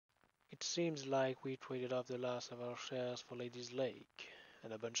It seems like we traded off the last of our shares for Ladies Lake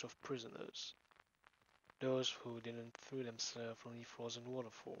and a bunch of prisoners. Those who didn't throw themselves on the frozen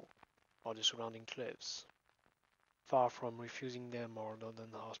waterfall or the surrounding cliffs. Far from refusing them our northern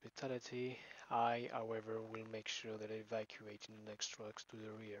hospitality, I, however, will make sure that they evacuate in the next trucks to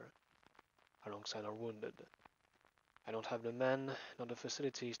the rear, alongside our wounded. I don't have the men nor the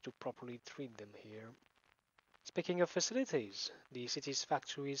facilities to properly treat them here. Speaking of facilities, the city's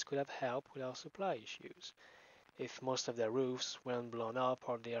factories could have helped with our supply issues, if most of their roofs weren't blown up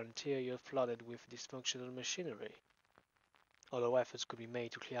or their interior flooded with dysfunctional machinery. Although efforts could be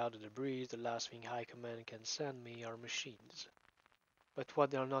made to clear out the debris, the last thing High Command can send me are machines. But what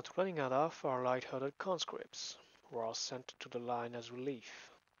they are not running out of are light-hearted conscripts, who are sent to the line as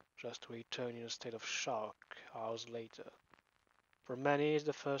relief, just to return in a state of shock hours later. For many, it's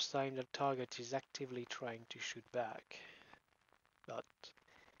the first time the target is actively trying to shoot back. But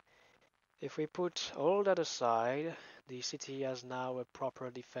if we put all that aside, the city has now a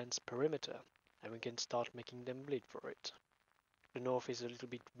proper defense perimeter, and we can start making them bleed for it. The north is a little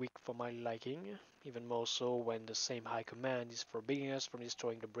bit weak for my liking, even more so when the same high command is forbidding us from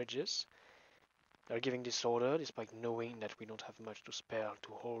destroying the bridges. They're giving this order despite knowing that we don't have much to spare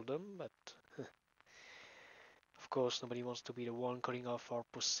to hold them, but of course nobody wants to be the one calling off our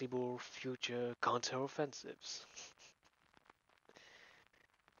possible future counter-offensives.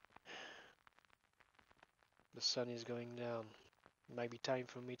 The sun is going down. It might be time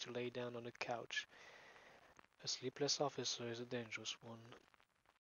for me to lay down on the couch. A sleepless officer is a dangerous one.